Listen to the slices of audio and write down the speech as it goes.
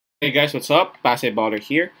Hey guys, what's up? Pase Baller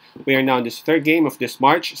here. We are now in this third game of this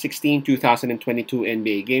March 16, 2022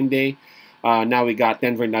 NBA Game Day. Now we got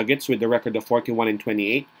Denver Nuggets with the record of 41 and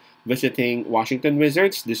 28, visiting Washington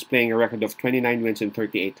Wizards, displaying a record of 29 wins and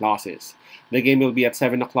 38 losses. The game will be at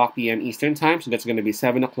 7 o'clock p.m. Eastern Time, so that's going to be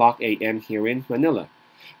 7 o'clock a.m. here in Manila.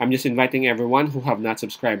 I'm just inviting everyone who have not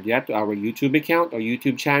subscribed yet to our YouTube account or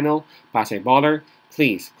YouTube channel, Pase Baller.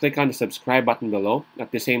 Please click on the subscribe button below.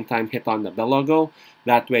 At the same time, hit on the bell logo.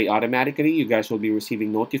 That way, automatically, you guys will be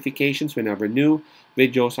receiving notifications whenever new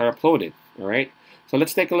videos are uploaded. All right. So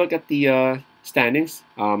let's take a look at the standings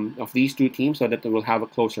of these two teams so that we'll have a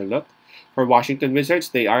closer look. For Washington Wizards,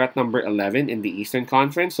 they are at number 11 in the Eastern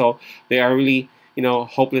Conference, so they are really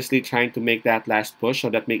hopelessly trying to make that last push so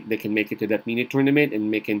that they can make it to that mini tournament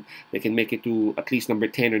and they can make it to at least number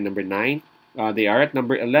 10 or number 9. They are at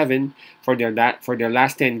number 11 for their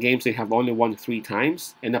last 10 games. They have only won 3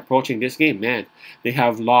 times, and approaching this game, man, they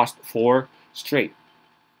have lost 4 straight.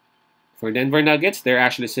 For Denver Nuggets, they're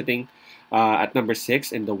actually sitting at number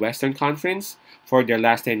 6 in the Western Conference. For their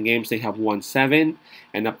last 10 games, they have won 7,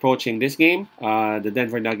 and approaching this game, the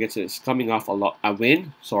Denver Nuggets is coming off a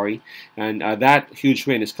win. Sorry, and that huge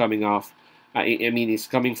win is coming off. It's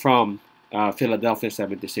coming from Philadelphia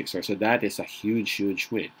 76ers. So that is a huge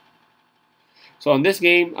win. So in this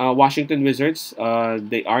game, Washington Wizards,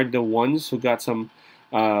 they are the ones who got some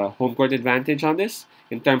home court advantage on this.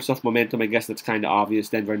 In terms of momentum, I guess that's kind of obvious.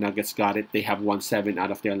 Denver Nuggets got it. They have won 7 out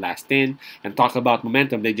of their last 10. And talk about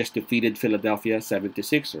momentum, they just defeated Philadelphia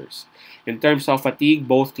 76ers. In terms of fatigue,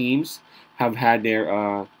 both teams have had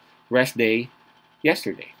their rest day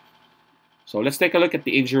yesterday. So let's take a look at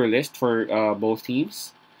the injury list for both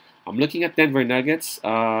teams. I'm looking at Denver Nuggets.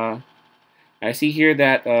 I see here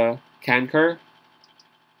that Kanker,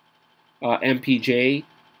 MPJ,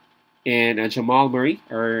 and Jamal Murray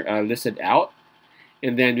are listed out.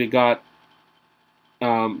 And then we got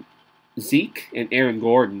Zeke and Aaron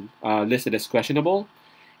Gordon listed as questionable.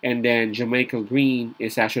 And then JaMychal Green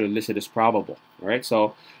is actually listed as probable. All right,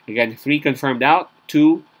 so again, 3 confirmed out,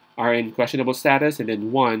 2 are in questionable status, and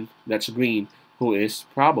then 1, that's Green, who is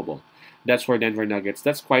probable. That's for Denver Nuggets.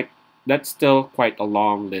 That's still quite a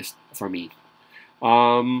long list for me.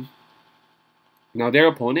 Now their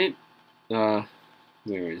opponent,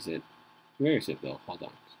 where is it? Where is it though? Hold on.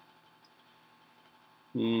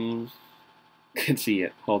 Can't see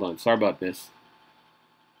it. Hold on. Sorry about this.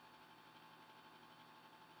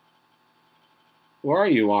 Where are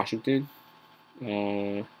you, Washington?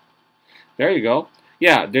 There you go.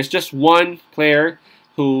 Yeah, there's just one player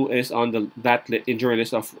who is on that injury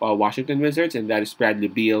list of Washington Wizards, and that is Bradley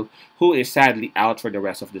Beal, who is sadly out for the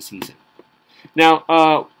rest of the season. Now,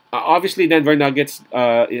 obviously, Denver Nuggets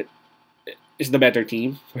is the better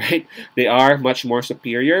team, right? They are much more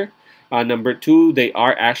superior. Number 2, they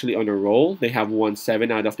are actually on a roll. They have won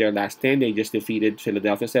 7 out of their last 10. They just defeated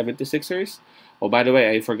Philadelphia 76ers. Oh, by the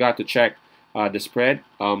way, I forgot to check the spread.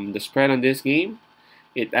 The spread on this game,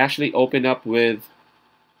 it actually opened up with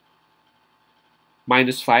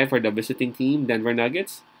 -5 for the visiting team, Denver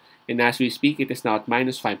Nuggets. And as we speak, it is now at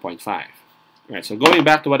 -5.5. All right, so going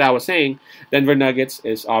back to what I was saying, Denver Nuggets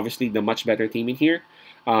is obviously the much better team in here.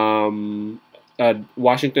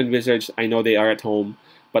 Washington Wizards, I know they are at home,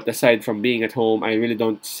 but aside from being at home, I really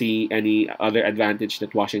don't see any other advantage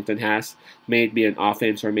that Washington has. May it be on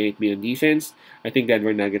offense or may it be on defense. I think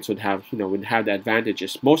Denver Nuggets would have the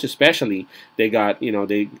advantages. Most especially, they got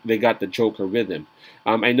they got the Joker with them.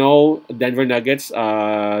 I know Denver Nuggets,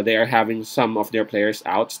 they are having some of their players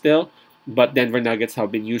out still. But Denver Nuggets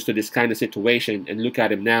have been used to this kind of situation, and look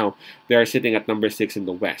at them now. They are sitting at number 6 in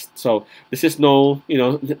the West. So this is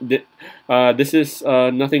this is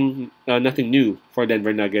nothing new for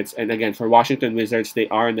Denver Nuggets. And again, for Washington Wizards, they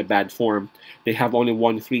are in a bad form. They have only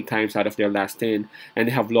won 3 times out of their last 10, and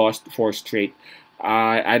they have lost 4 straight.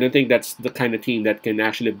 I don't think that's the kind of team that can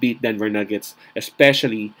actually beat Denver Nuggets,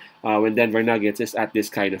 especially when Denver Nuggets is at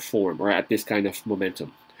this kind of form or at this kind of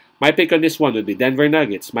momentum. My pick on this one would be Denver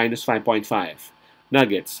Nuggets -5.5.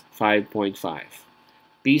 Nuggets 5.5.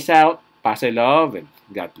 Peace out, pass I love, and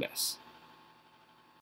God bless.